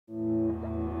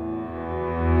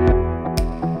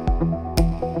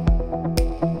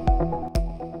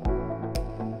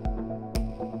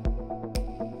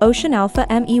OceanAlpha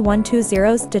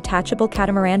ME120's detachable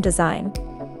catamaran design,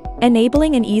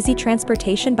 enabling an easy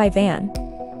transportation by van.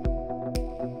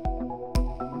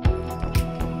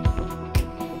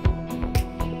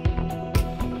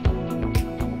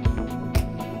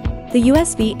 The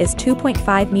USV is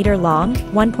 2.5 meter long,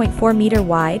 1.4 meter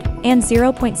wide, and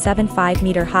 0.75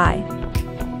 meter high.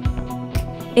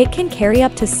 It can carry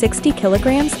up to 60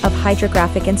 kilograms of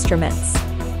hydrographic instruments,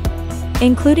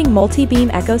 including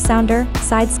multi-beam echo sounder,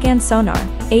 side-scan sonar,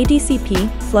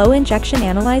 ADCP, flow injection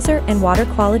analyzer and water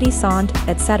quality sonde,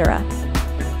 etc.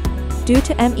 Due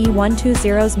to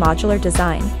ME120's modular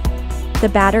design, the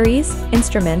batteries,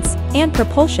 instruments, and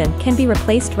propulsion can be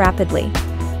replaced rapidly.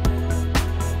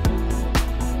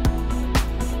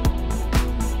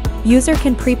 User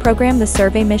can pre-program the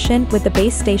survey mission with the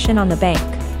base station on the bank.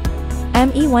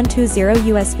 ME120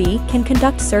 USV can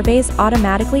conduct surveys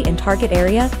automatically in target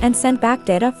area and send back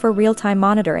data for real-time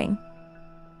monitoring.